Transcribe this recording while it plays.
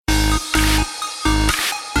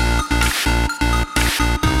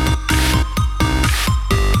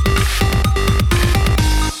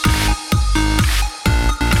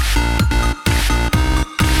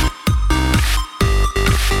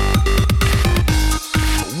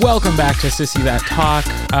Welcome back to Sissy That Talk.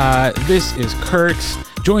 This is Kurt.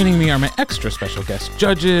 Joining me are my extra special guest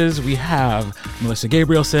judges. We have Melissa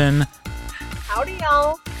Gabrielson. Howdy,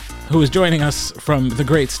 y'all. Who is joining us from the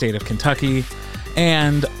great state of Kentucky.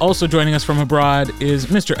 And also joining us from abroad is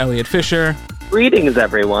Mr. Elliot Fisher. Greetings,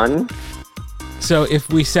 everyone. So if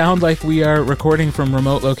we sound like we are recording from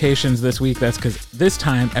remote locations this week, that's because this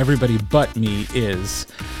time everybody but me is.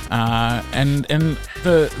 And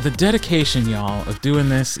the dedication, y'all, of doing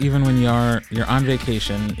this even when you're on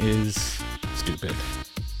vacation is stupid.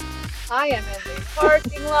 I am in the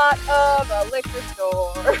parking lot of a liquor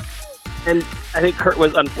store. And I think Kurt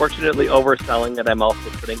was unfortunately overselling that I'm also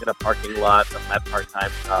sitting in a parking lot of my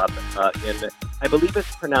part-time job in, I believe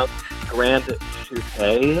it's pronounced Grand Chute,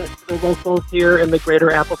 the locals here in the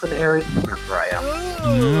greater Appleton area. That's where I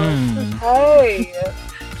am. Hey.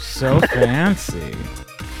 So fancy.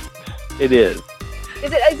 It is.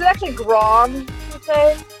 Is it actually Grand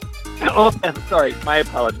Chute? Oh, sorry. My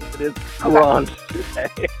apologies. It is Grand Chute.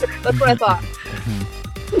 That's what I thought.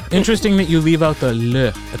 Interesting that you leave out the le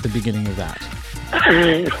at the beginning of that.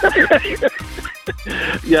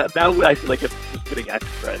 Yeah, now I feel like it's just getting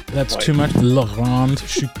extra. That's too much. Le Grand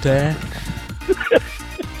Chute. That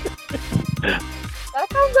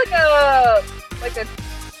sounds like a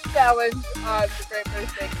challenge on the Great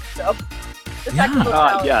British Baking Show. The technical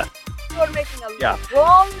challenge. Yeah. You're making a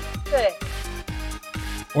wrong thing.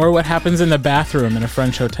 Or what happens in the bathroom in a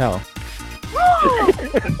French hotel.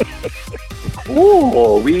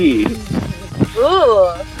 Ooh, wee.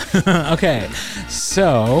 Okay,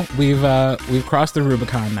 so we've crossed the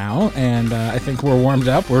Rubicon now, and I think we're warmed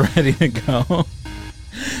up. We're ready to go.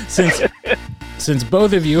 Since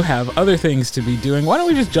both of you have other things to be doing, why don't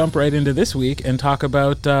we just jump right into this week and talk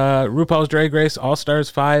about RuPaul's Drag Race All Stars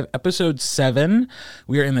 5, Episode 7.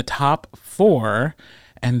 We are in the top 4,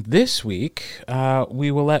 and this week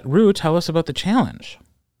we will let Ru tell us about the challenge.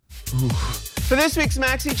 Ooh. For this week's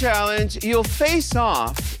Maxi Challenge, you'll face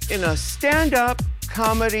off in a stand-up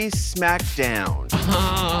comedy smackdown.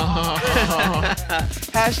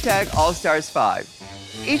 Hashtag AllStars5.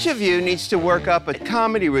 Each of you needs to work up a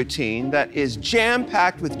comedy routine that is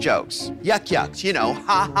jam-packed with jokes. Yuck-yucks, you know,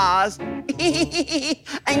 ha-has.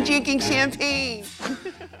 I'm drinking champagne.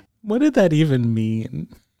 What did that even mean?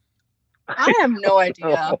 I have no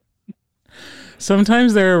idea.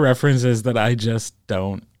 Sometimes there are references that I just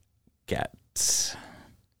don't get.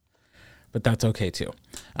 But that's okay too.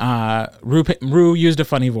 Ru used a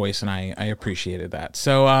funny voice, and I appreciated that.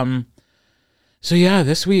 So yeah,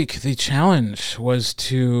 this week the challenge was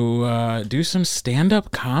to do some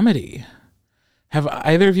stand-up comedy. Have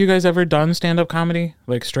either of you guys ever done stand-up comedy,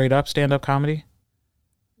 like straight up stand-up comedy?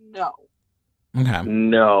 No. Okay.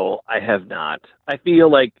 No, I have not. I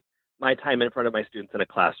feel like my time in front of my students in a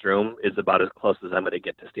classroom is about as close as I'm going to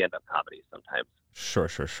get to stand-up comedy sometimes. Sure.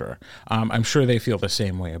 I'm sure they feel the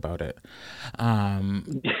same way about it.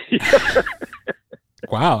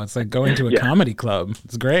 Wow, it's like going to a comedy club.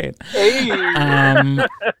 It's great. Hey.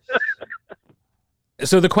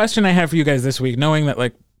 So the question I have for you guys this week, knowing that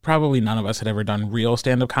like probably none of us had ever done real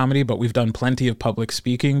stand-up comedy, but we've done plenty of public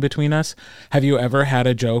speaking between us. Have you ever had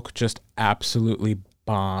a joke just absolutely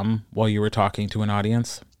bomb while you were talking to an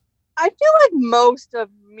audience? I feel like most of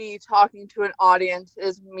me talking to an audience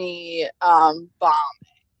is me bombing.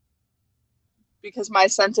 Because my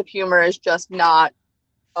sense of humor is just not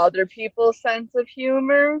other people's sense of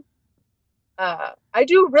humor. I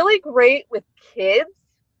do really great with kids.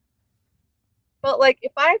 But like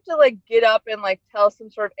if I have to like get up and like tell some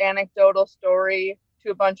sort of anecdotal story to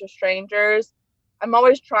a bunch of strangers, I'm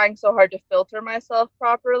always trying so hard to filter myself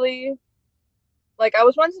properly. Like I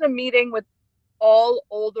was once in a meeting with all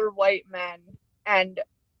older white men, and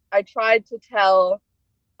I tried to tell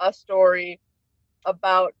a story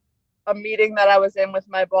about a meeting that I was in with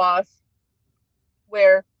my boss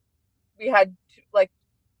where we had to, like,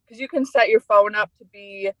 because you can set your phone up to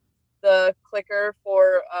be the clicker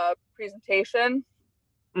for a presentation.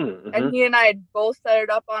 Mm-hmm. And he and I had both set it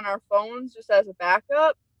up on our phones just as a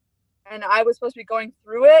backup, and I was supposed to be going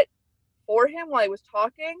through it for him while he was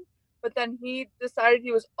talking. But then he decided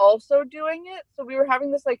he was also doing it. So we were having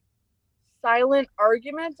this like silent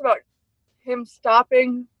argument about him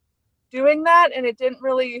stopping doing that. And it didn't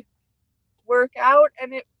really work out.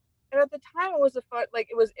 And at the time it was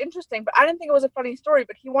it was interesting, but I didn't think it was a funny story,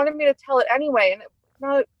 but he wanted me to tell it anyway.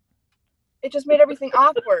 And it just made everything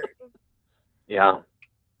awkward. Yeah.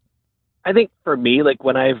 I think for me, like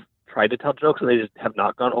when I've tried to tell jokes and they just have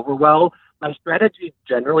not gone over well, my strategy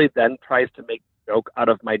generally then tries to make joke out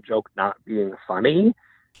of my joke not being funny.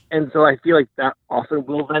 And so I feel like that often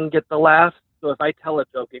will then get the laugh. So if I tell a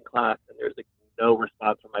joke in class and there's like no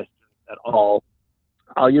response from my students at all,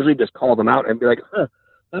 I'll usually just call them out and be like, huh,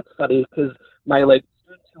 that's funny, because my like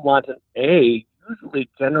students who want an A usually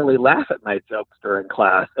generally laugh at my jokes during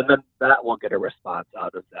class, and then that will get a response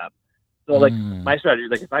out of them. So like my strategy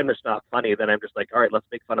is like, if I'm just not funny, then I'm just like, all right, let's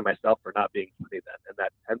make fun of myself for not being funny then, and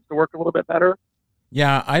that tends to work a little bit better.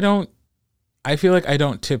 Yeah, I feel like I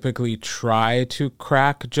don't typically try to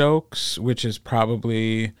crack jokes, which is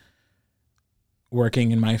probably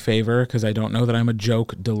working in my favor because I don't know that I'm a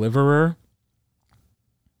joke deliverer.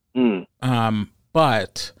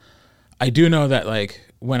 But I do know that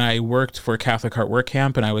like when I worked for Catholic Heart Work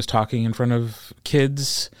Camp and I was talking in front of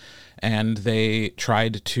kids and they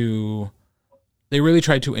really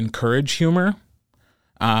tried to encourage humor,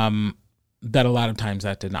 that a lot of times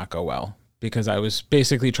that did not go well because I was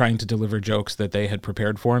basically trying to deliver jokes that they had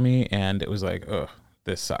prepared for me and it was like, ugh,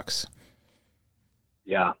 this sucks.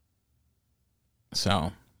 Yeah.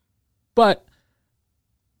 So, but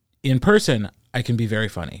in person, I can be very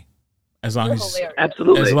funny as long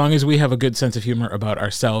as we have a good sense of humor about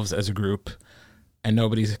ourselves as a group and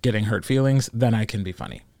nobody's getting hurt feelings, then I can be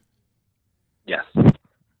funny. Yes.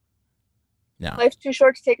 Yeah. Life's too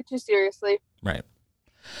short to take it too seriously. Right.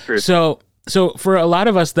 True. So for a lot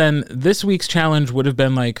of us then, this week's challenge would have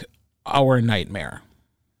been like our nightmare.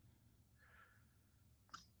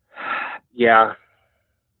 Yeah.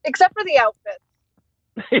 Except for the outfits.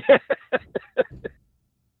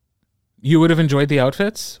 You would have enjoyed the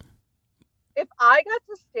outfits? If I got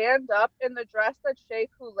to stand up in the dress that Shea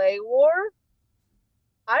Coulee wore,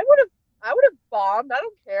 I would have bombed. I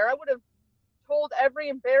don't care. I would have told every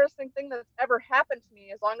embarrassing thing that's ever happened to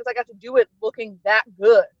me as long as I got to do it looking that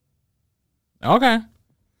good. Okay.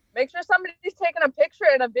 Make sure somebody's taking a picture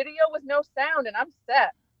and a video with no sound and I'm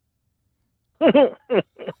set.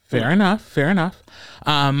 Fair enough.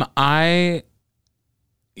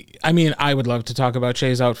 I mean, I would love to talk about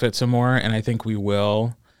Shay's outfit some more, and I think we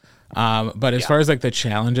will. But as far as like the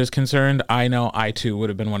challenge is concerned, I know I too would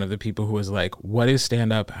have been one of the people who was like, what is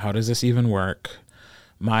stand-up? How does this even work?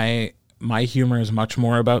 My humor is much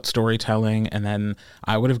more about storytelling. And then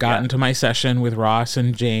I would have gotten to my session with Ross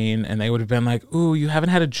and Jane, and they would have been like, ooh, you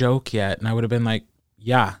haven't had a joke yet. And I would have been like,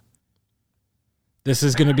 yeah, this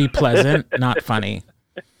is going to be pleasant, not funny.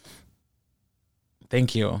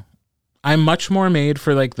 Thank you. I'm much more made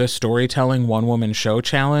for like the storytelling one-woman show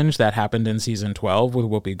challenge that happened in season 12 with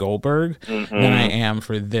Whoopi Goldberg than I am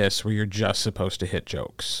for this where you're just supposed to hit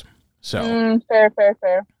jokes. So fair.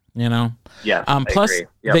 You know? Yeah. Plus,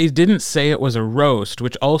 they didn't say it was a roast,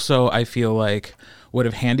 which also I feel like would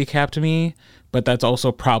have handicapped me, but that's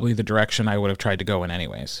also probably the direction I would have tried to go in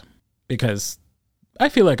anyways. Because I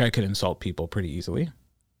feel like I could insult people pretty easily.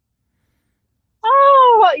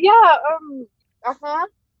 Oh, yeah.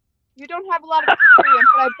 You don't have a lot of experience,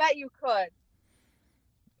 but I bet you could.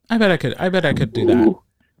 I bet I could do that.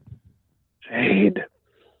 Jade.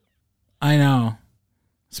 I know.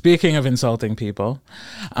 Speaking of insulting people,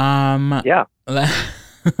 let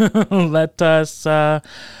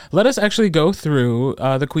us actually go through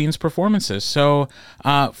the Queen's performances. So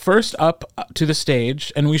first up to the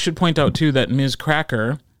stage, and we should point out too that Ms.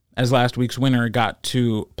 Cracker, as last week's winner, got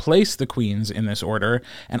to place the queens in this order,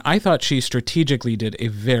 and I thought she strategically did a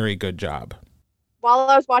very good job. While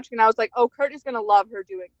I was watching, I was like, oh, Kurt is going to love her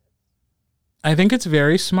doing this. I think it's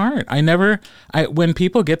very smart. When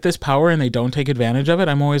people get this power and they don't take advantage of it,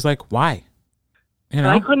 I'm always like, why? You know?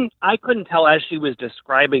 I couldn't tell as she was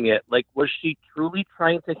describing it, like, was she truly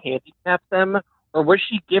trying to handicap them, or was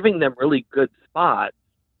she giving them really good spots,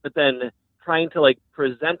 but then trying to, like,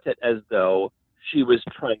 present it as though she was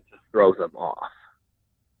trying to throw them off?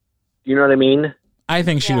 Do you know what I mean? I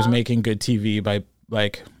think she was making good TV by,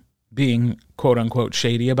 like, being quote-unquote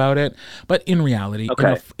shady about it. But in reality,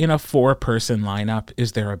 in a 4-person lineup,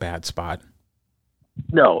 is there a bad spot?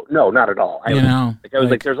 No, not at all. I was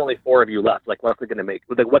like, there's only 4 of you left. Like, what's it going to make?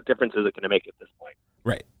 Like, what difference is it going to make at this point?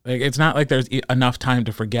 Right. Like, it's not like there's enough time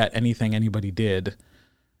to forget anything anybody did.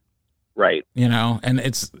 Right. You know, and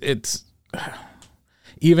it's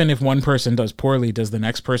even if one person does poorly, does the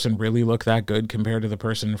next person really look that good compared to the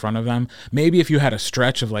person in front of them? Maybe if you had a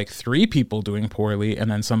stretch of like 3 people doing poorly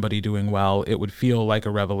and then somebody doing well, it would feel like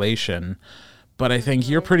a revelation. But I think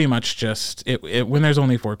you're pretty much just when there's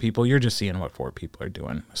only 4 people, you're just seeing what 4 people are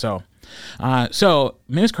doing. So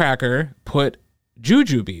Ms. Cracker put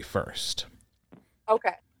Jujubee first.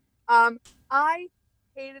 Okay. I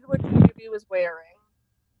hated what Jujubee was wearing.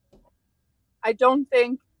 I don't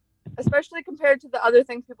think, especially compared to the other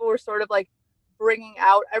things people were sort of like bringing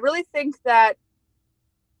out, I really think that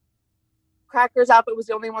Cracker's outfit was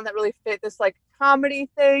the only one that really fit this like comedy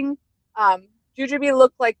thing. Jujubee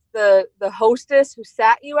looked like the hostess who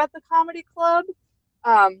sat you at the comedy club.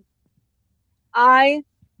 I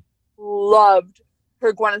loved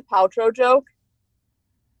her Gwyneth Paltrow joke.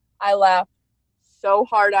 I laughed so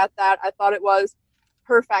hard at that. I thought it was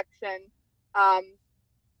perfection.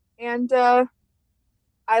 And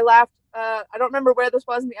I laughed. I don't remember where this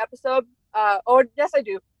was in the episode. Oh, yes, I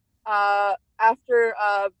do. After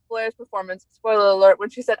Blair's performance, spoiler alert, when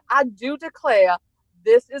she said, "I do declare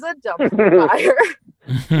this is a dumpster fire."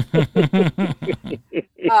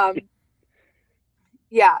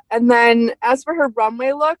 Yeah. And then as for her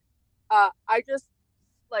runway look, I just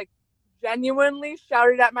like genuinely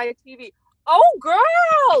shouted at my TV, "Oh,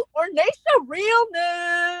 girl, Ornacia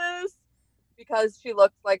realness!" Because she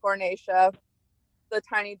looked like Ornacia, the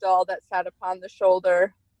tiny doll that sat upon the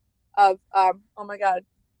shoulder of, oh my God,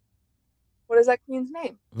 what is that queen's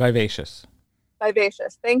name? Vivacious.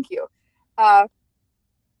 Vivacious, thank you.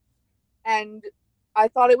 And I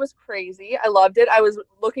thought it was crazy. I loved it. I was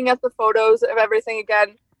looking at the photos of everything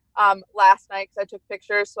again last night because I took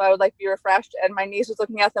pictures so I would like be refreshed, and my niece was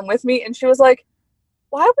looking at them with me, and she was like,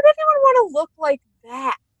 "Why would anyone want to look like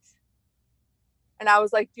that?" And I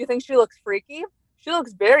was like, "Do you think she looks freaky? She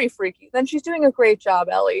looks very freaky." Then she's doing a great job,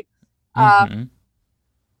 Ellie.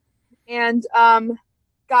 And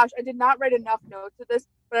gosh, I did not write enough notes of this,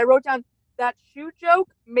 but I wrote down that shoe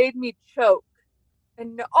joke made me choke.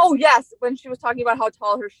 And oh yes, when she was talking about how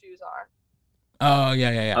tall her shoes are. Oh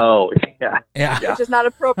yeah. Oh yeah. Which is not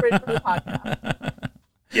appropriate for the podcast.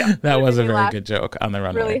 Yeah, that was a very good joke on the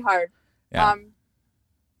runway. Really hard. Yeah.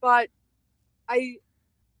 But I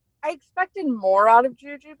expected more out of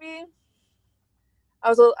Jujubee. I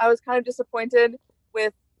was kind of disappointed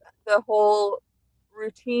with the whole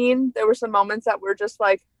routine. There were some moments that were just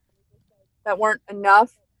like that weren't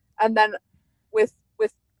enough, and then with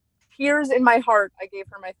tears in my heart, I gave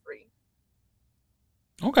her my 3.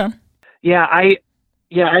 Okay. Yeah, I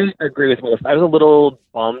agree with Melissa. I was a little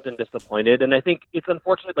bummed and disappointed, and I think it's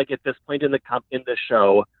unfortunate. Like at this point in the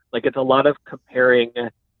show, like it's a lot of comparing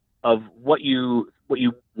of what you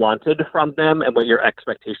wanted from them and what your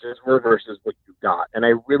expectations were versus what you got. And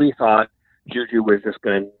I really thought Juju was just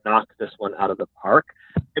going to knock this one out of the park.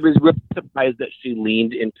 I was really surprised that she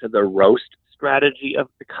leaned into the roast strategy of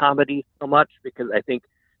the comedy so much, because I think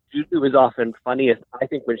Juju is often funniest, I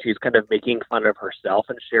think, when she's kind of making fun of herself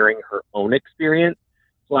and sharing her own experience.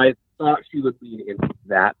 So I thought she would lean into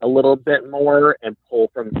that a little bit more and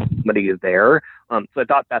pull from somebody there. So I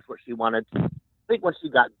thought that's what she wanted. I think once she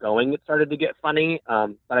got going, it started to get funny.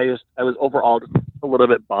 But I was overall just a little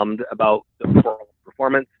bit bummed about the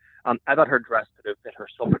performance. I thought her dress could have fit her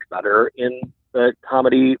so much better in the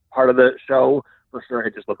comedy part of the show. For sure,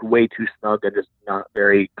 it just looked way too snug and just not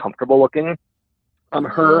very comfortable looking.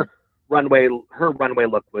 Her runway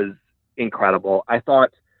look was incredible. I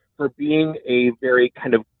thought for being a very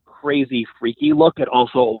kind of crazy, freaky look, it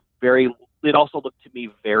also looked to me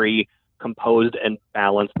very composed and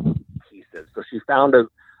balanced pieces. So she found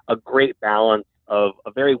a great balance of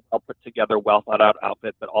a very well put together, well thought out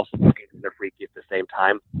outfit, but also looking kind of freaky at the same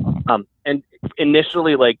time. And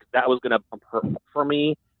initially, like that was going to bump her up for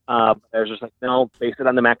me. There's just like, no, base it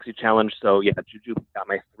on the Maxi Challenge. So yeah, Juju got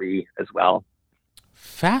my 3 as well.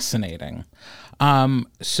 Fascinating.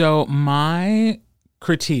 So my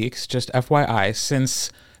critiques, just FYI,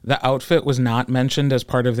 since the outfit was not mentioned as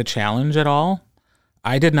part of the challenge at all,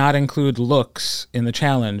 I did not include looks in the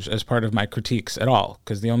challenge as part of my critiques at all,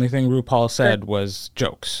 because the only thing RuPaul said was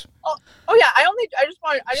jokes. Oh yeah,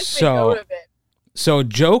 I just made note of it. So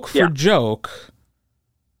joke for joke,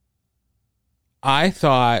 I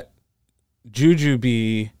thought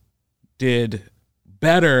Jujubee did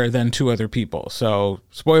better than 2 other people. So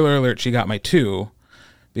spoiler alert, she got my 2,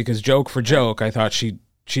 because joke for joke, I thought she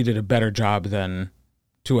did a better job than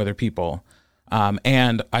 2 other people.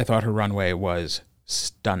 And I thought her runway was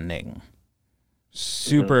stunning.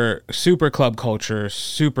 Super club culture,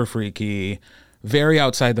 super freaky, very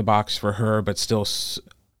outside the box for her, but still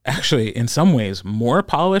actually in some ways more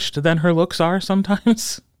polished than her looks are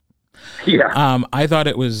sometimes. Yeah. I thought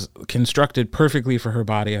it was constructed perfectly for her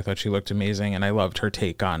body. I thought she looked amazing, and I loved her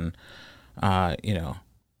take on,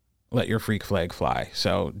 let your freak flag fly.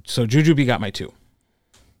 So Jujubee got my 2.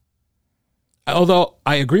 Although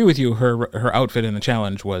I agree with you, her outfit in the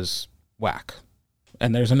challenge was whack.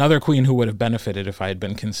 And there's another queen who would have benefited if I had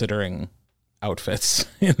been considering outfits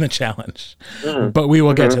in the challenge. But we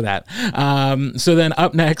will get to that. So then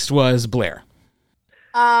up next was Blair.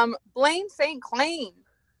 Blaine St. Clair.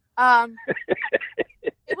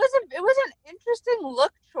 It was an interesting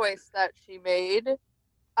look choice that she made.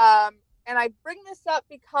 And I bring this up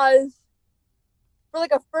because for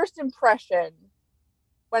like a first impression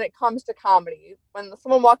when it comes to comedy, when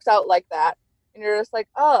someone walks out like that and you're just like,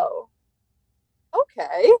 oh,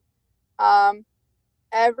 okay.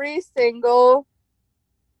 Every single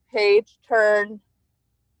page turn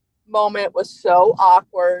moment was so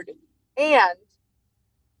awkward, and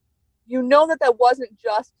you know that wasn't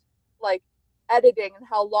just like editing and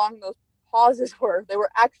how long those pauses were. They were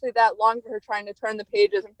actually that long for her trying to turn the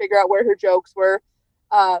pages and figure out where her jokes were.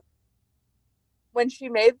 When she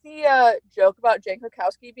made the joke about Jen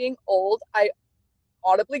Krakowski being old, I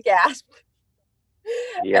audibly gasped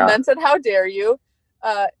and then said, how dare you?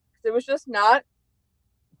 It was just not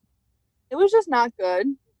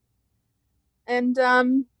good. And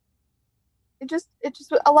it just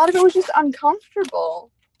a lot of it was just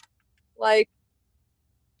uncomfortable. Like,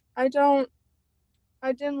 I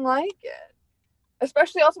didn't like it.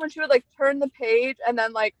 Especially also when she would like turn the page and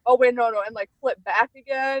then like, oh wait, no, and like flip back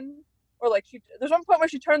again. Or like there's one point where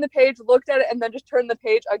she turned the page, looked at it, and then just turned the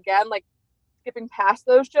page again, like skipping past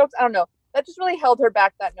those jokes. I don't know. That just really held her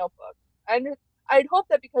back, that notebook. I'd hoped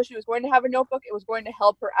that because she was going to have a notebook, it was going to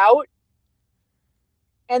help her out.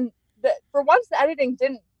 And for once, the editing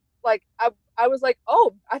didn't, like, I was like,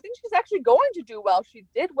 oh, I think she's actually going to do well. She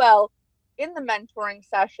did well in the mentoring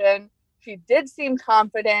session. She did seem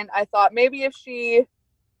confident. I thought maybe if she,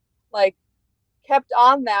 like, kept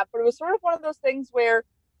on that, but it was sort of one of those things where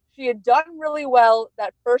she had done really well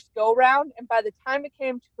that first go round, and by the time it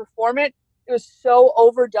came to perform it, it was so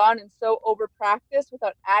overdone and so over practiced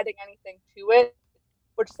without adding anything to it,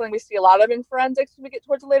 which is something we see a lot of in forensics when we get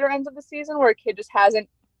towards the later ends of the season, where a kid just hasn't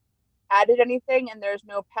added anything and there's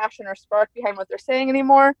no passion or spark behind what they're saying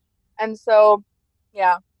anymore. And so,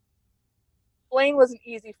 yeah, Blaine was an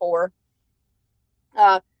easy 4.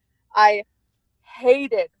 I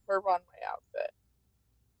hated her runway outfit.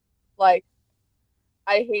 Like,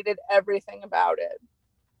 I hated everything about it.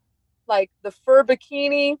 Like, the fur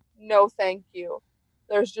bikini, no thank you.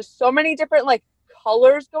 There's just so many different, like,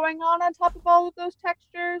 colors going on top of all of those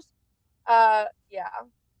textures. Yeah.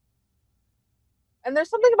 And there's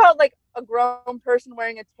something about, like, a grown person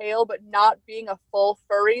wearing a tail but not being a full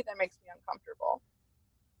furry that makes me uncomfortable.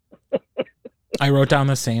 I wrote down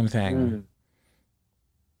the same thing.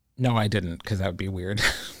 No, I didn't, because that would be weird.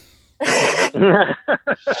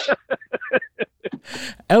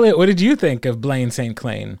 Elliot, what did you think of Blaine St.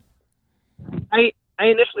 Clair? I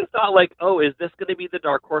initially thought, like, oh, is this going to be the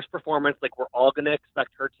dark horse performance? Like, we're all going to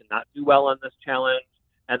expect her to not do well on this challenge,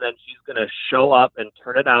 and then she's going to show up and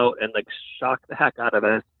turn it out and, like, shock the heck out of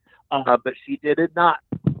us. But she did not,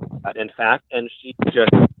 in fact, and she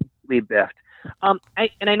just really biffed.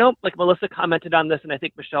 I know, like, Melissa commented on this, and I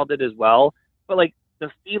think Michelle did as well, but, like, the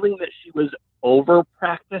feeling that she was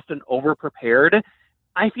over-practiced and over-prepared,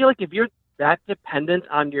 I feel like if you're that dependent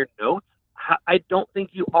on your notes, I don't think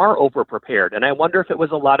you are over-prepared. And I wonder if it was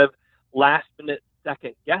a lot of last-minute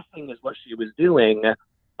second guessing is what she was doing,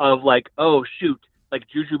 of like, oh, shoot, like,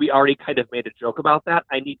 Juju, we already kind of made a joke about that.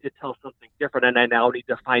 I need to tell something different, and I now need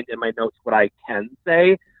to find in my notes what I can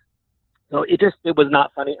say. So it was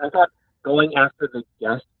not funny. I thought going after the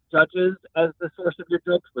guest judges as the source of your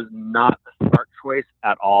jokes was not a smart choice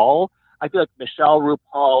at all. I feel like Michelle,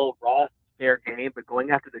 RuPaul, Ross, fair game, but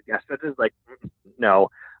going after the guest judges, like, no.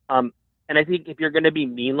 And I think if you're going to be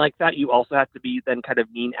mean like that, you also have to be then kind of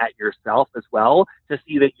mean at yourself as well, to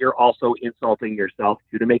see that you're also insulting yourself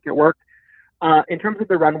too, to make it work. In terms of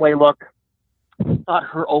the runway look, I thought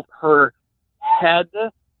her head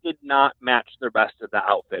did not match the rest of the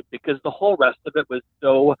outfit, because the whole rest of it was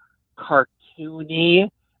so cartoony.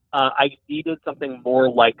 I needed something more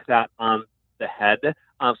like that on the head.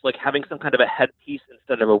 So like having some kind of a headpiece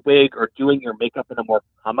instead of a wig, or doing your makeup in a more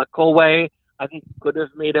comical way, I think could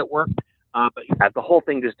have made it work. But yeah, the whole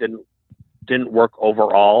thing just didn't work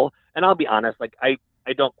overall. And I'll be honest, like I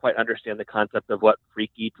don't quite understand the concept of what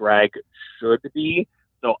freaky drag should be.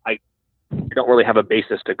 So I don't really have a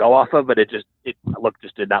basis to go off of, but it just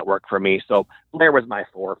did not work for me. So Blair was my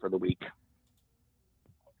 4 for the week.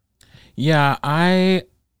 Yeah, I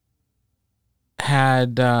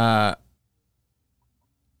had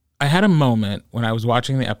a moment when I was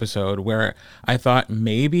watching the episode where I thought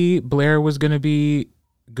maybe Blair was going to be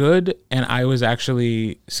good, and I was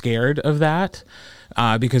actually scared of that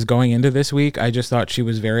because going into this week, I just thought she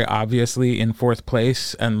was very obviously in 4th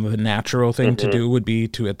place, and the natural thing to do would be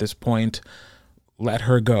to, at this point, let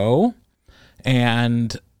her go.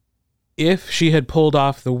 And if she had pulled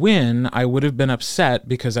off the win, I would have been upset,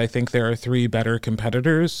 because I think there are 3 better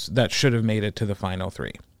competitors that should have made it to the final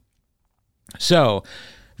 3. So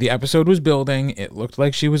the episode was building. It looked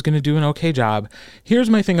like she was going to do an okay job. Here's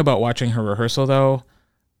my thing about watching her rehearsal, though.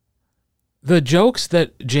 the jokes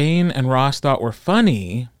that Jane and Ross thought were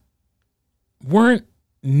funny weren't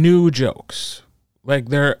new jokes. Like,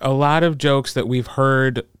 there are a lot of jokes that we've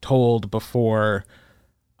heard told before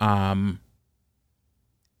in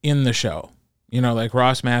the show. You know, like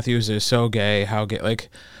Ross Matthews is so gay, how gay. Like,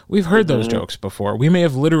 we've heard those jokes before. We may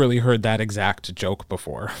have literally heard that exact joke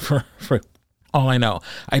before, for all I know.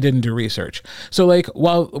 I didn't do research. So, like,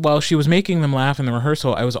 while she was making them laugh in the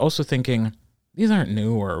rehearsal, I was also thinking, these aren't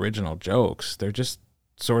new or original jokes. They're just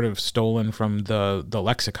sort of stolen from the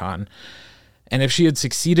lexicon. And if she had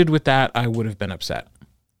succeeded with that, I would have been upset.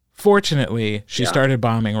 Fortunately, she started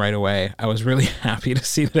bombing right away. I was really happy to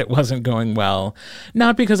see that it wasn't going well.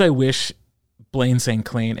 Not because I wish Blaine St.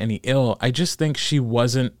 Clair any ill. I just think she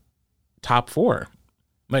wasn't top 4.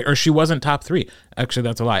 Or she wasn't top 3. Actually,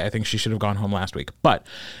 that's a lie. I think she should have gone home last week. But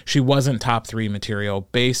she wasn't top 3 material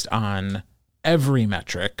based on every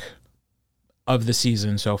metric of the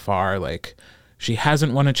season so far. Like, she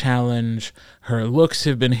hasn't won a challenge. Her looks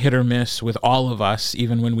have been hit or miss with all of us,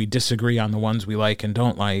 even when we disagree on the ones we like and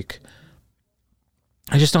don't like.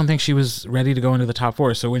 I just don't think she was ready to go into the top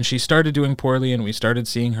 4. So when she started doing poorly and we started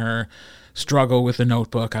seeing her struggle with the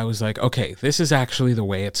Notebook, I was like, okay, this is actually the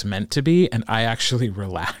way it's meant to be. And I actually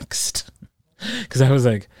relaxed because I was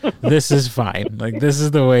like, this is fine. Like, this is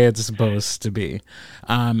the way it's supposed to be.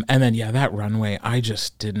 And then, that runway, I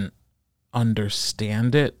just didn't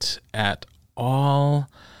understand it at all.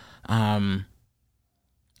 I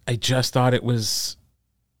just thought it was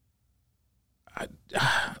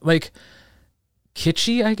like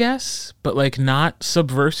kitschy, I guess, but like not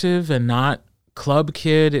subversive and not club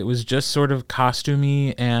kid. It was just sort of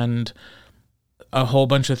costumey and a whole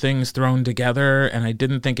bunch of things thrown together, and I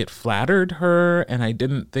didn't think it flattered her, and I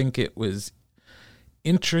didn't think it was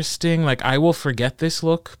interesting. Like, I will forget this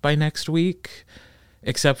look by next week,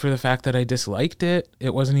 except for the fact that I disliked it.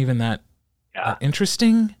 It wasn't even that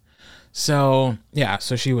interesting. So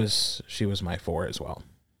so she was my 4 as well.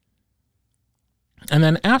 And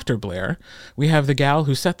then after Blair, we have the gal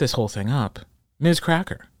who set this whole thing up, Ms.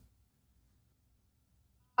 Cracker.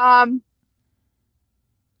 I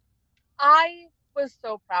was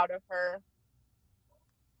so proud of her.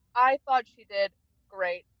 I thought she did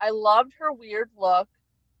great. I loved her weird look.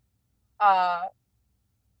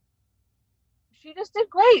 She just did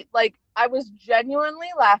great. Like, I was genuinely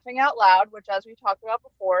laughing out loud, which, as we talked about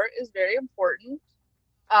before, is very important.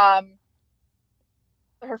 Her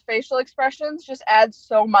facial expressions just add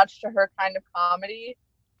so much to her kind of comedy.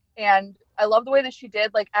 And I love the way that she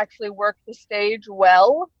did, like, actually work the stage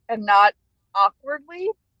well and not awkwardly.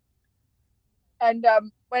 And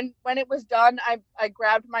when it was done, I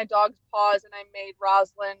grabbed my dog's paws and I made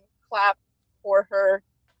Rosalind clap for her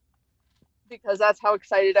because that's how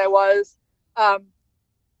excited I was. Her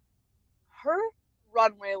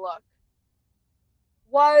runway look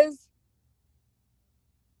was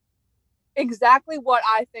exactly what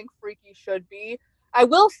I think Freaky should be. I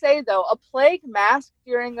will say, though, a plague mask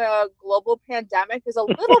during a global pandemic is a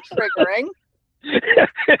little triggering.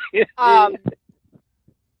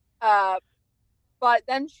 But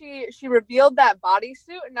then she revealed that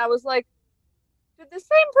bodysuit, and I was like, did the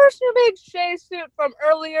same person who made Shay's suit from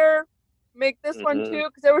earlier make this one too?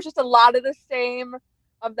 Because there was just a lot of the same,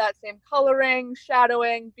 of that same coloring,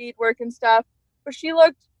 shadowing, beadwork and stuff. But she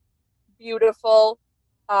looked beautiful.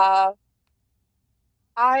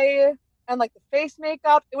 And like the face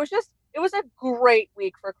makeup, it was a great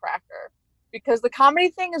week for Cracker, because the comedy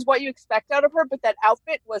thing is what you expect out of her, but that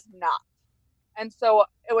outfit was not. And so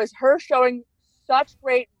it was her showing such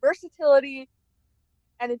great versatility,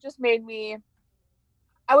 and it just made me,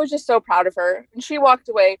 I was just so proud of her. And she walked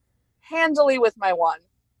away handily with my 1.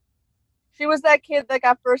 She was that kid that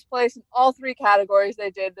got first place in all 3 categories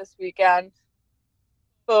they did this weekend.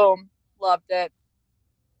 Boom. Loved it.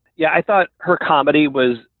 Yeah, I thought her comedy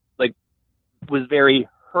was very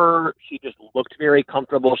her. She just looked very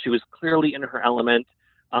comfortable. She was clearly in her element.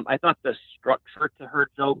 I thought the structure to her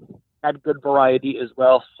joke had good variety as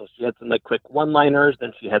well. So she had some like quick one-liners,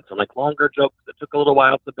 then she had some like longer jokes that took a little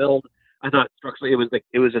while to build. I thought structurally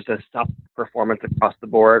it was just a solid performance across the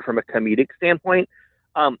board from a comedic standpoint.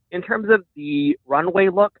 In terms of the runway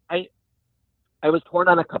look, I was torn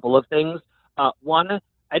on a couple of things. One,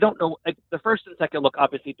 I don't know, like the first and second look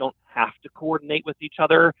obviously don't have to coordinate with each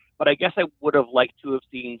other, but I guess I would have liked to have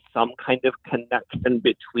seen some kind of connection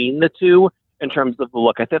between the two in terms of the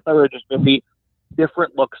look. I thought they were just maybe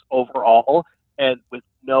different looks overall and with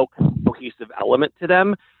no cohesive element to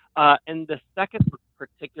them. And the second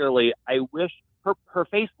particularly, I wish her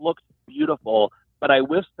face looked beautiful, but I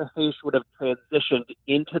wish the face would have transitioned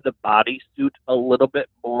into the bodysuit a little bit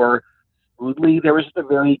more smoothly. There was just a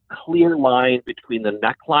very clear line between the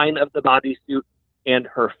neckline of the bodysuit and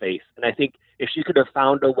her face. And I think if she could have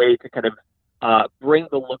found a way to kind of bring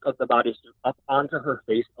the look of the bodysuit up onto her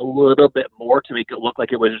face a little bit more to make it look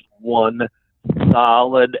like it was just one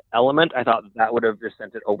solid element, I thought that would have just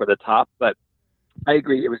sent it over the top. But I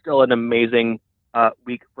agree, it was still an amazing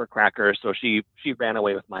week for Cracker, so she ran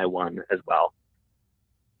away with my one as well.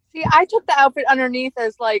 See, I took the outfit underneath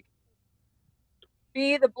as like,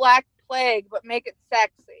 be the Black Plague, but make it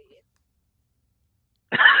sexy.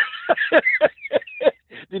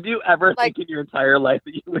 Did you ever think in your entire life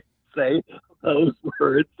that you would say those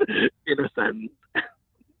words in a sentence?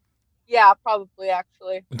 Yeah, probably,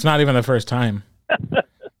 actually. It's not even the first time.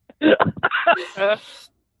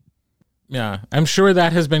 Yeah, I'm sure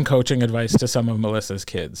that has been coaching advice to some of Melissa's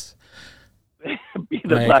kids.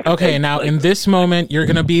 Like, okay, now in this moment, you're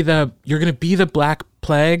gonna be the Black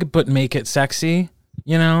Plague, but make it sexy.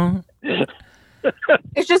 You know.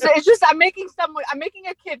 It's just I'm making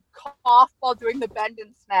a kid cough while doing the bend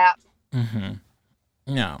and snap. Mm-hmm.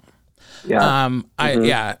 No.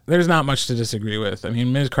 Yeah. There's not much to disagree with. I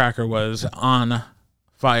mean, Ms. Cracker was on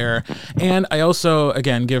fire, and I also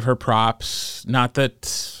again give her props. Not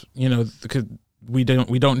that we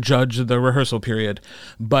don't judge the rehearsal period,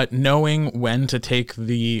 but knowing when to take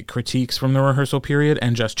the critiques from the rehearsal period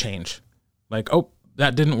and just change, like, oh,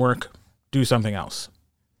 that didn't work, do something else.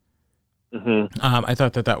 Mm-hmm. I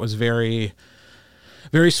thought that was very,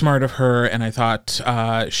 very smart of her, and I thought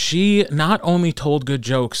she not only told good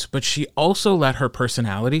jokes, but she also let her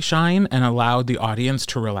personality shine and allowed the audience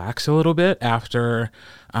to relax a little bit after,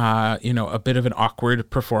 a bit of an awkward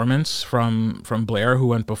performance from Blair, who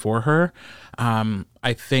went before her.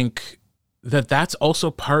 I think that's also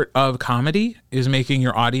part of comedy, is making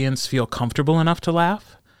your audience feel comfortable enough to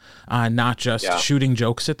laugh, not just shooting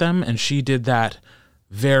jokes at them, and she did that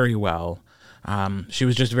very well. She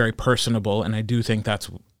was just very personable, and I do think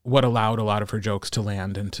that's what allowed a lot of her jokes to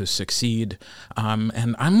land and to succeed.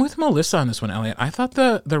 And I'm with Melissa on this one, Elliot. I thought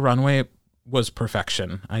the runway was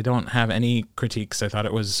perfection. I don't have any critiques. I thought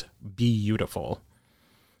it was beautiful.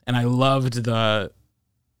 And I loved to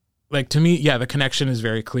me, the connection is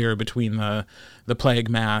very clear between the plague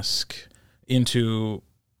mask into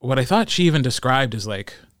what I thought she even described as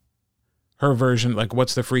like her version, like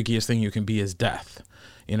what's the freakiest thing you can be is death.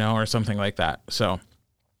 Or something like that. So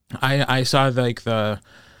I saw like the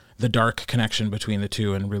dark connection between the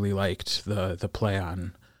two and really liked the play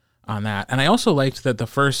on that. And I also liked that the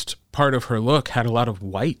first part of her look had a lot of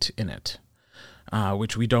white in it,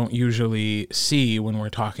 which we don't usually see when we're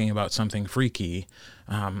talking about something freaky.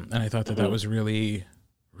 And I thought that was really,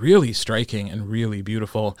 really striking and really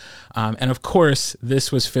beautiful. And of course,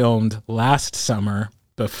 this was filmed last summer,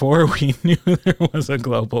 before we knew there was a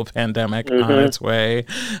global pandemic on its way.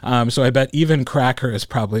 So I bet even Cracker is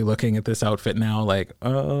probably looking at this outfit now like,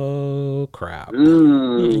 oh, crap.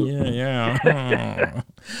 Yeah.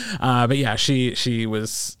 But yeah, she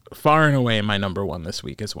was far and away my number one this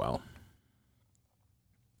week as well.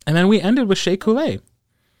 And then we ended with Shea Coulee.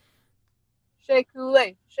 Shea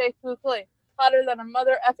Coulee. Hotter than a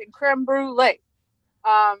mother effing creme brulee.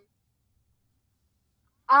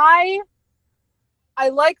 I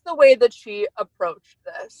like the way that she approached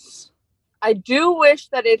this. I do wish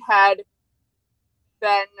that it had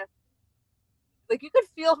been like, you could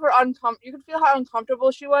feel how uncomfortable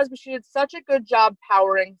she was, but she did such a good job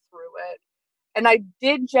powering through it. And I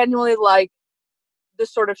did genuinely like the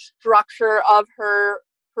sort of structure of her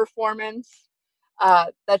performance,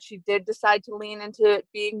 that she did decide to lean into it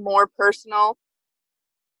being more personal.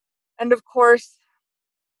 And of course,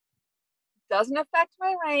 doesn't affect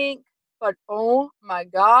my rank. But oh my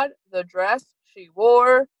God, the dress she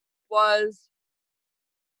wore was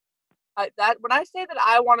that. When I say that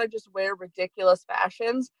I want to just wear ridiculous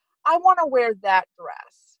fashions, I want to wear that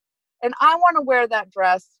dress, and I want to wear that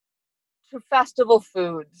dress to festival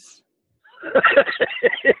foods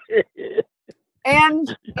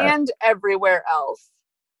and everywhere else.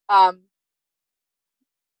 And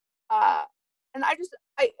it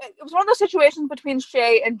was one of those situations between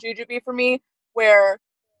Shea and Jujubee for me where,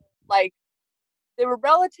 like, they were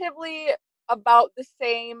relatively about the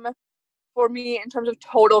same for me in terms of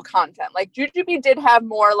total content. Like, Jujubee did have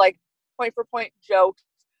more like point for point jokes,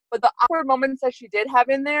 but the awkward moments that she did have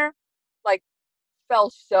in there, like, fell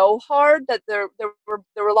so hard that there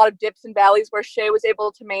were a lot of dips and valleys where Shea was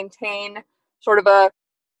able to maintain sort of a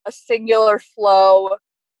singular flow.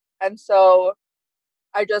 And so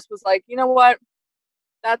I just was like, you know what?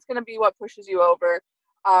 That's going to be what pushes you over.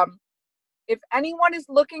 If anyone is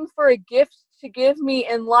looking for a gift to give me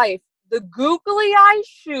in life, the googly eye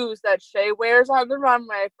shoes that Shea wears on the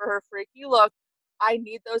runway for her freaky look, I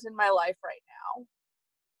need those in my life right now.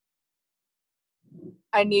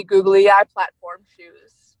 I need googly eye platform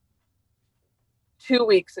shoes. 2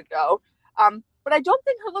 weeks ago. But I don't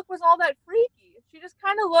think her look was all that freaky. She just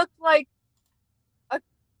kind of looked like a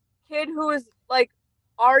kid who was like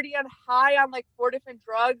already on high on like 4 different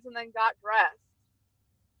drugs and then got dressed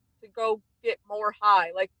to go get more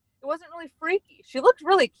high. Like, it wasn't really freaky. She looked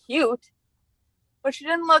really cute, but she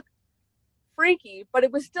didn't look freaky, but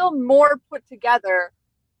it was still more put together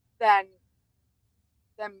than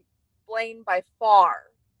Blaine by far.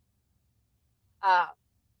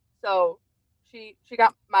 So she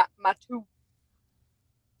got my 2.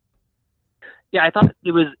 Yeah, I thought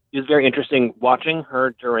it was very interesting watching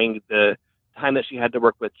her during the time that she had to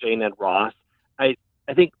work with Jane and Ross. I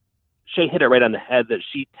think Shea hit it right on the head that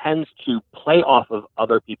she tends to play off of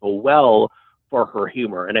other people well for her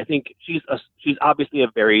humor, and I think she's obviously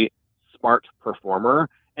a very smart performer,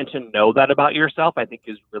 and to know that about yourself, I think,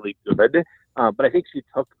 is really good. But I think she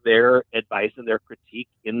took their advice and their critique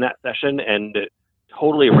in that session and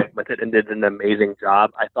totally ran with it and did an amazing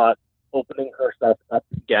job. I thought opening herself up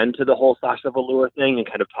again to the whole Sasha Velour thing and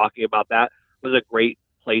kind of talking about that was a great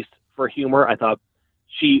place for humor. I thought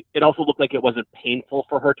it also looked like it wasn't painful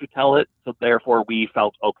for her to tell it, so therefore we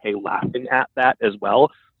felt okay laughing at that as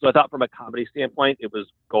well. So I thought from a comedy standpoint, it was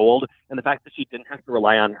gold. And the fact that she didn't have to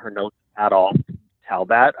rely on her notes at all to tell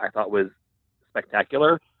that, I thought was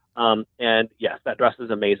spectacular. And yes, that dress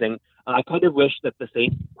is amazing. I kind of wish that the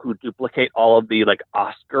same who duplicate all of the like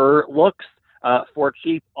Oscar looks for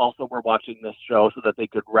Chief also were watching this show so that they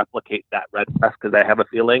could replicate that red dress, because I have a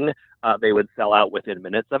feeling they would sell out within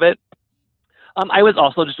minutes of it. I was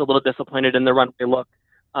also just a little disappointed in the runway look.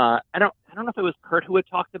 I don't know if it was Kurt who had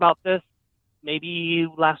talked about this maybe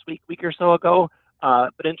last week or so ago.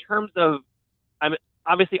 But in terms of,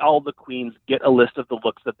 obviously all of the queens get a list of the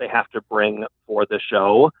looks that they have to bring for the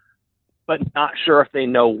show, but not sure if they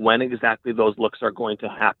know when exactly those looks are going to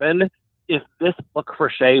happen. If this look for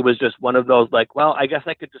Shea was just one of those, like, well, I guess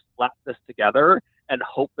I could just slap this together and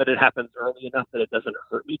hope that it happens early enough that it doesn't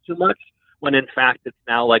hurt me too much, when in fact it's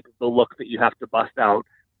now like the look that you have to bust out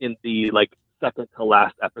in the like second to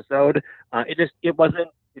last episode. It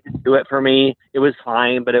didn't do it for me. It was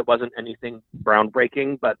fine, but it wasn't anything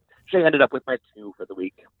groundbreaking. But Shea ended up with my 2 for the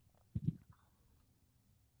week.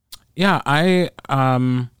 Yeah,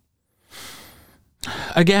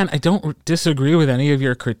 again, I don't disagree with any of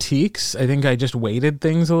your critiques. I think I just weighted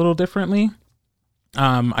things a little differently.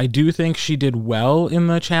 I do think she did well in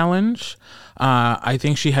the challenge. I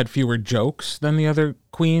think she had fewer jokes than the other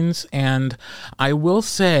queens. And I will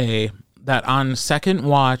say that on second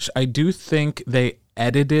watch, I do think they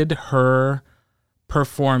edited her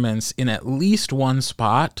performance in at least one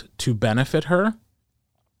spot to benefit her.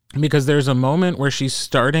 Because there's a moment where she's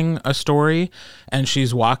starting a story and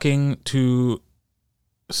she's walking to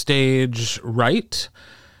stage right,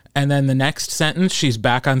 and then the next sentence she's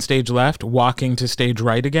back on stage left walking to stage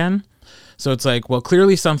right again. So it's like, well,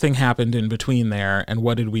 clearly something happened in between there, and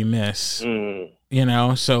what did we miss? You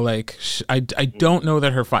know, so like I don't know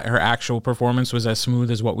that her actual performance was as smooth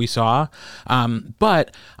as what we saw,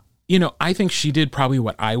 but you know, I think she did probably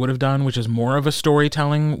what I would have done, which is more of a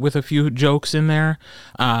storytelling with a few jokes in there,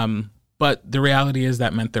 but the reality is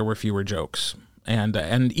that meant there were fewer jokes, and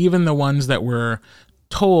even the ones that were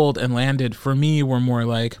told and landed for me were more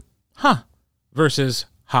like huh versus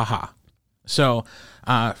haha. So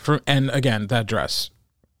and again, that dress,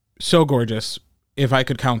 so gorgeous. If I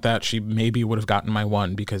could count that, she maybe would have gotten my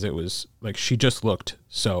 1, because it was like she just looked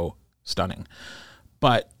so stunning.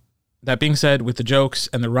 But that being said, with the jokes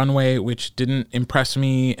and the runway, which didn't impress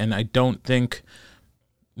me and I don't think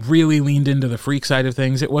really leaned into the freak side of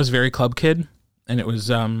things, it was very Club Kid, and it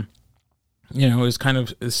was you know, it was kind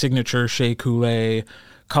of a signature Shea Coulee,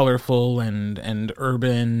 colorful and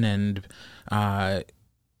urban, and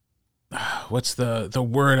what's the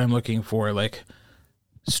word I'm looking for? Like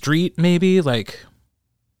street, maybe? Like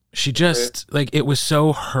she just, like, it was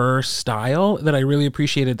so her style that I really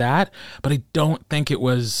appreciated that, but I don't think it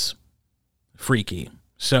was freaky.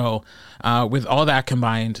 So with all that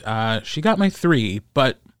combined, she got my 3,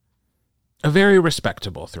 but a very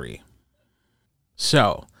respectable 3.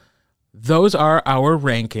 So those are our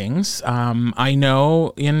rankings. I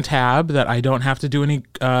know in Tab that I don't have to do any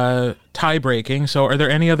tie breaking. So are there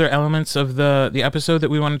any other elements of the episode that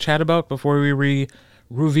we want to chat about before we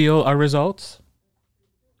reveal our results?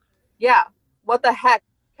 Yeah. What the heck,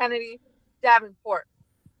 Kennedy Davenport?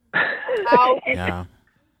 How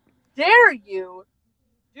dare you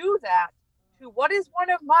do that to what is one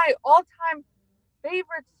of my all-time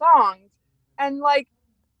favorite songs. And like,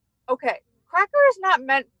 okay, Cracker is not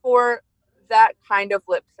meant for that kind of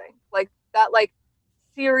lip sync, like that, like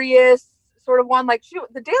serious sort of one. Like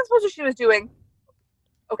the dance moves she was doing.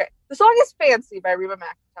 Okay, the song is "Fancy" by Reba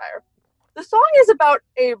McEntire. The song is about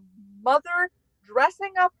a mother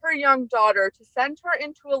dressing up her young daughter to send her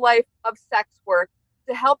into a life of sex work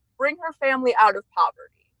to help bring her family out of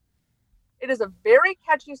poverty. It is a very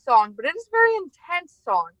catchy song, but it is a very intense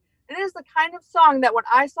song. It is the kind of song that when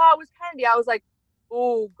I saw it was Kennedy, I was like,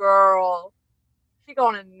 "Ooh, girl, she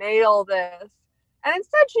gonna nail this." And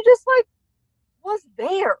instead, she just like was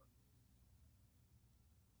there.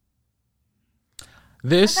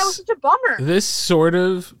 And that was such a bummer. This sort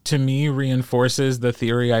of, to me, reinforces the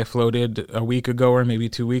theory I floated a week ago or maybe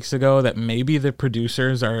 2 weeks ago that maybe the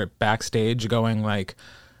producers are backstage going like,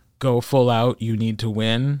 "Go full out, you need to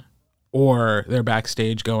win," or they're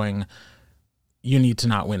backstage going, "You need to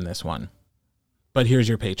not win this one, but here's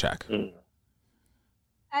your paycheck."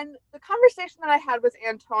 And the conversation that I had with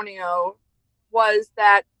Antonio was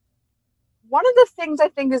that one of the things I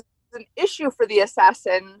think is an issue for the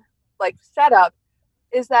Assassin like setup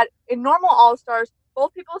is that in normal All-Stars,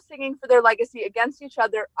 both people singing for their legacy against each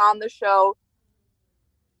other on the show.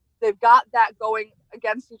 They've got that going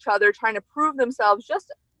against each other, trying to prove themselves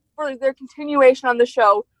just for their continuation on the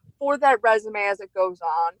show, for that resume as it goes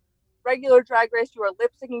on. Regular Drag Race, you are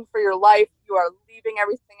lip syncing for your life. You are leaving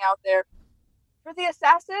everything out there. For the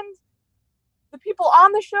Assassins, the people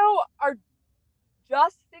on the show are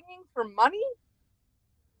just singing for money,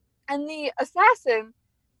 and the assassin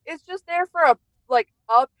is just there for a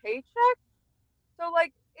paycheck. So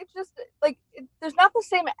like it's just like there's not the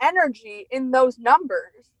same energy in those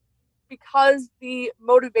numbers because the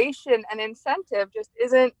motivation and incentive just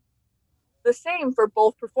isn't the same for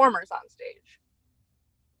both performers on stage.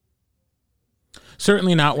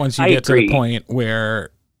 Certainly not once you get to the point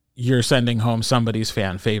where you're sending home somebody's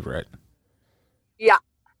fan favorite. Yeah.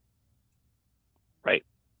 Right.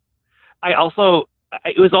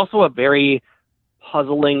 It was also a very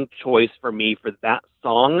puzzling choice for me for that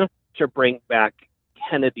song to bring back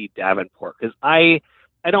Kennedy Davenport, because I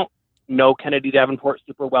don't know Kennedy Davenport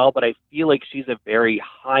super well, but I feel like she's a very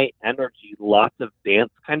high energy, lots of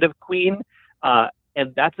dance kind of queen,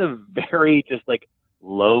 and that's a very just like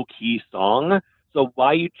low key song. So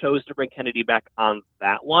why you chose to bring Kennedy back on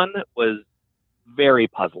that one was very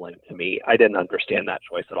puzzling to me. I didn't understand that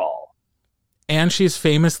choice at all. And she's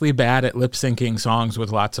famously bad at lip syncing songs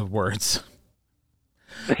with lots of words.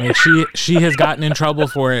 Like she has gotten in trouble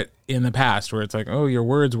for it in the past, where it's like, "Oh, your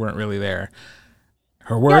words weren't really there."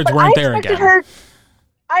 Her words weren't there again.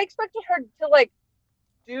 I expected her to like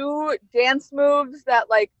do dance moves that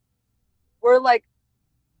like were like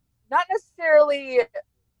not necessarily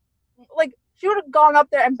like she would have gone up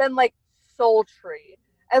there and been like sultry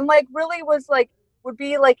and like really was like would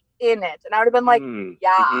be like in it, and I would have been like,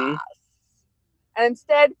 "Yes." Mm-hmm. And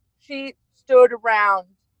instead, she stood around,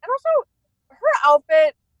 and also her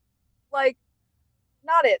outfit, like,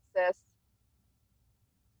 not it, sis.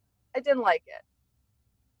 I didn't like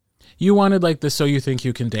it. You wanted like the "So You Think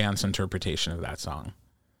You Can Dance" interpretation of that song.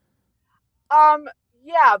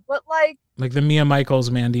 Yeah, but like the Mia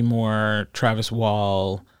Michaels, Mandy Moore, Travis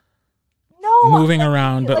Wall, moving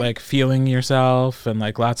around, but like feeling yourself and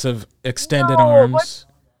like lots of extended arms.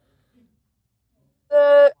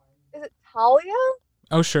 Is it Talia?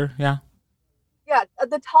 Oh, sure. Yeah. Yeah,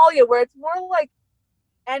 the Talia, where it's more like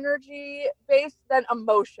energy based than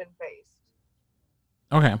emotion based.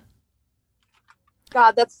 Okay.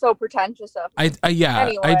 God, that's so pretentious of me.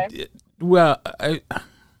 Anyway.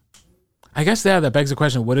 I guess that begs the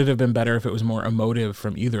question: would it have been better if it was more emotive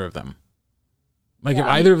from either of them? Like if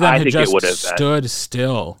either of them had just stood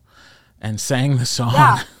still and sang the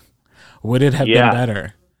song, would it have been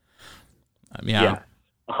better? Yeah,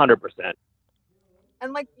 100%.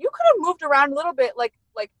 And like you could have moved around a little bit, like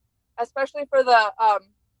especially for the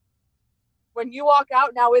when you walk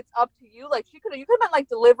out, now it's up to you. Like you could have been like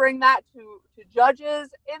delivering that to judges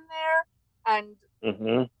in there, and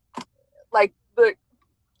like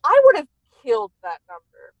I would have killed that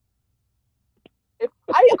number if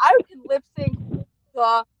I could lip sync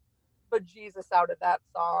the bejesus out of that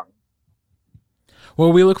song.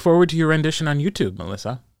 Well, we look forward to your rendition on YouTube,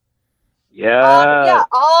 Melissa. Yeah.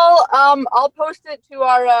 I'll post it to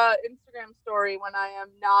our Instagram story when I am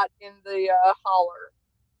not in the holler.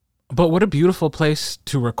 But what a beautiful place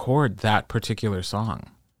to record that particular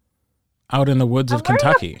song, out in the woods of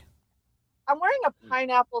Kentucky. I'm wearing a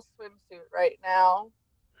pineapple swimsuit right now.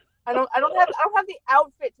 I don't have the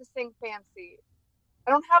outfit to sing Fancy.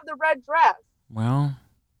 I don't have the red dress. Well,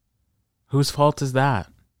 whose fault is that?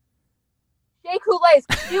 Shea Coulee place.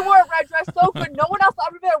 She wore a red dress so good. No one else will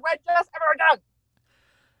ever wear a red dress ever again.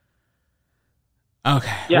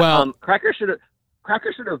 Okay. Yeah, well, Cracker should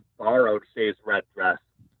have borrowed Shay's red dress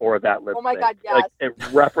for that lip Oh my sync. God, yes. Like,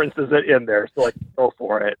 it references it in there, so like, go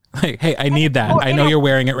for it. like, hey, I need that. I know you're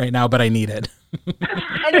wearing it right now, but I need it.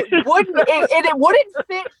 And it wouldn't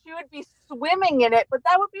fit. She would be swimming in it, but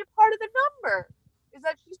that would be part of the number. Is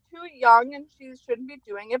that she's too young and she shouldn't be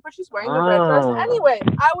doing it, but she's wearing the red dress anyway.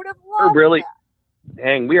 I would have loved really- that.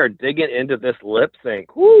 Dang, we are digging into this lip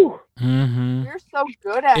sync. Woo! Mm-hmm. You're so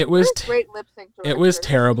good at it. It was You're a great lip sync director. It was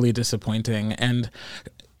terribly disappointing. And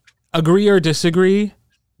agree or disagree,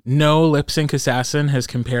 no lip sync assassin has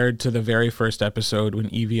compared to the very first episode when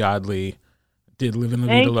Evie Oddly did Live in La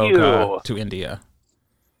Vida Thank Loca you. to India.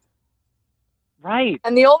 Right.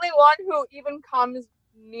 And the only one who even comes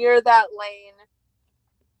near that lane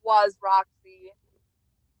was Roxy.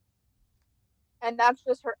 And that's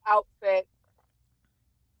just her outfit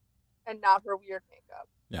and not her weird makeup.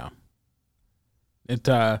 Yeah. It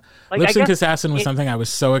Like, Lip I Sync guess Assassin was something I was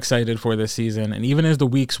so excited for this season, and even as the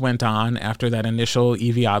weeks went on after that initial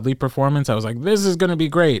Evie Oddly performance, I was like, this is going to be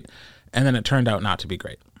great, and then it turned out not to be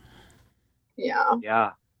great. Yeah.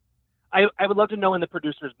 Yeah. I would love to know in the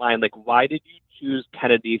producer's mind, like, why did you choose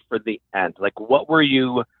Kennedy for the end? Like, what were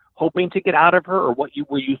you hoping to get out of her, or what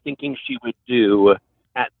were you thinking she would do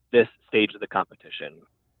at this stage of the competition?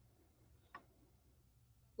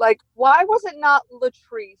 Like, why was it not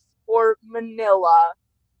Latrice or Manila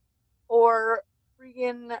or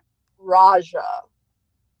freaking Raja?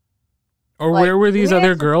 Or Like, where were these we other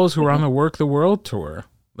had to- girls who were on the Work the World tour?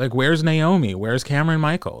 Like, where's Naomi? Where's Cameron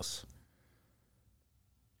Michaels?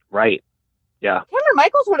 Right. Yeah. Cameron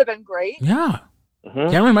Michaels would have been great. Yeah.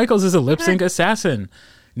 Mhm. Cameron Michaels is a lip sync assassin.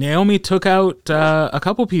 Naomi took out a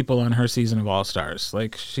couple people on her season of All Stars.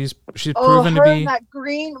 Like, she's proven to her be. in that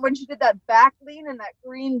green, when she did that back lean in that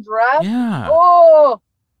green dress. Yeah. Oh,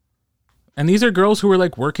 And these are girls who were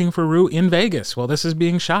like working for Rue in Vegas while this is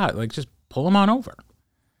being shot. Like, just pull them on over.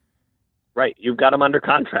 Right. You've got them under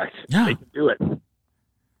contract. Yeah. They can do it.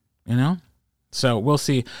 You know? So we'll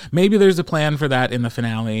see. Maybe there's a plan for that in the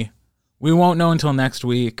finale. We won't know until next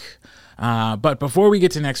week. But before we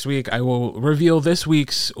get to next week, I will reveal this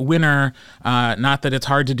week's winner. Not that it's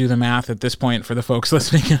hard to do the math at this point for the folks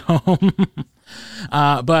listening at home.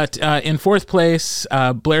 But in fourth place,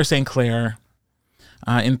 Blair St. Clair.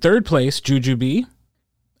 In third place, Jujubee.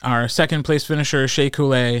 Our second place finisher, Shea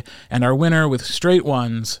Coulee. And our winner with straight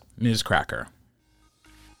ones, Ms. Cracker.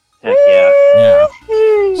 Heck yeah. Yeah.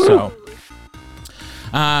 So,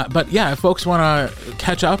 but yeah, if folks want to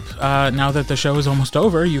catch up now that the show is almost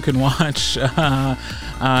over, you can watch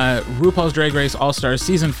RuPaul's Drag Race All-Stars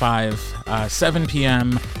Season 5, 7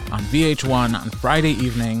 p.m. on VH1 on Friday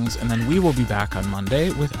evenings, and then we will be back on Monday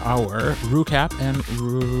with our RuCap and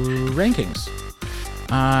rankings.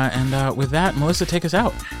 And with that, Melissa, take us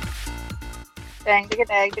out. dang, digga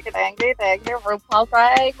dang, digga dang, digga dang, digga RuPaul's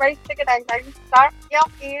Drag Race, digga dang, dang, start your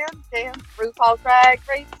ears, dance, RuPaul's Drag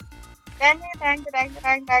Race. Dang, dang, dang, dang,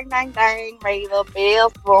 dang, dang, dang, dang, may the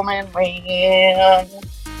best woman win.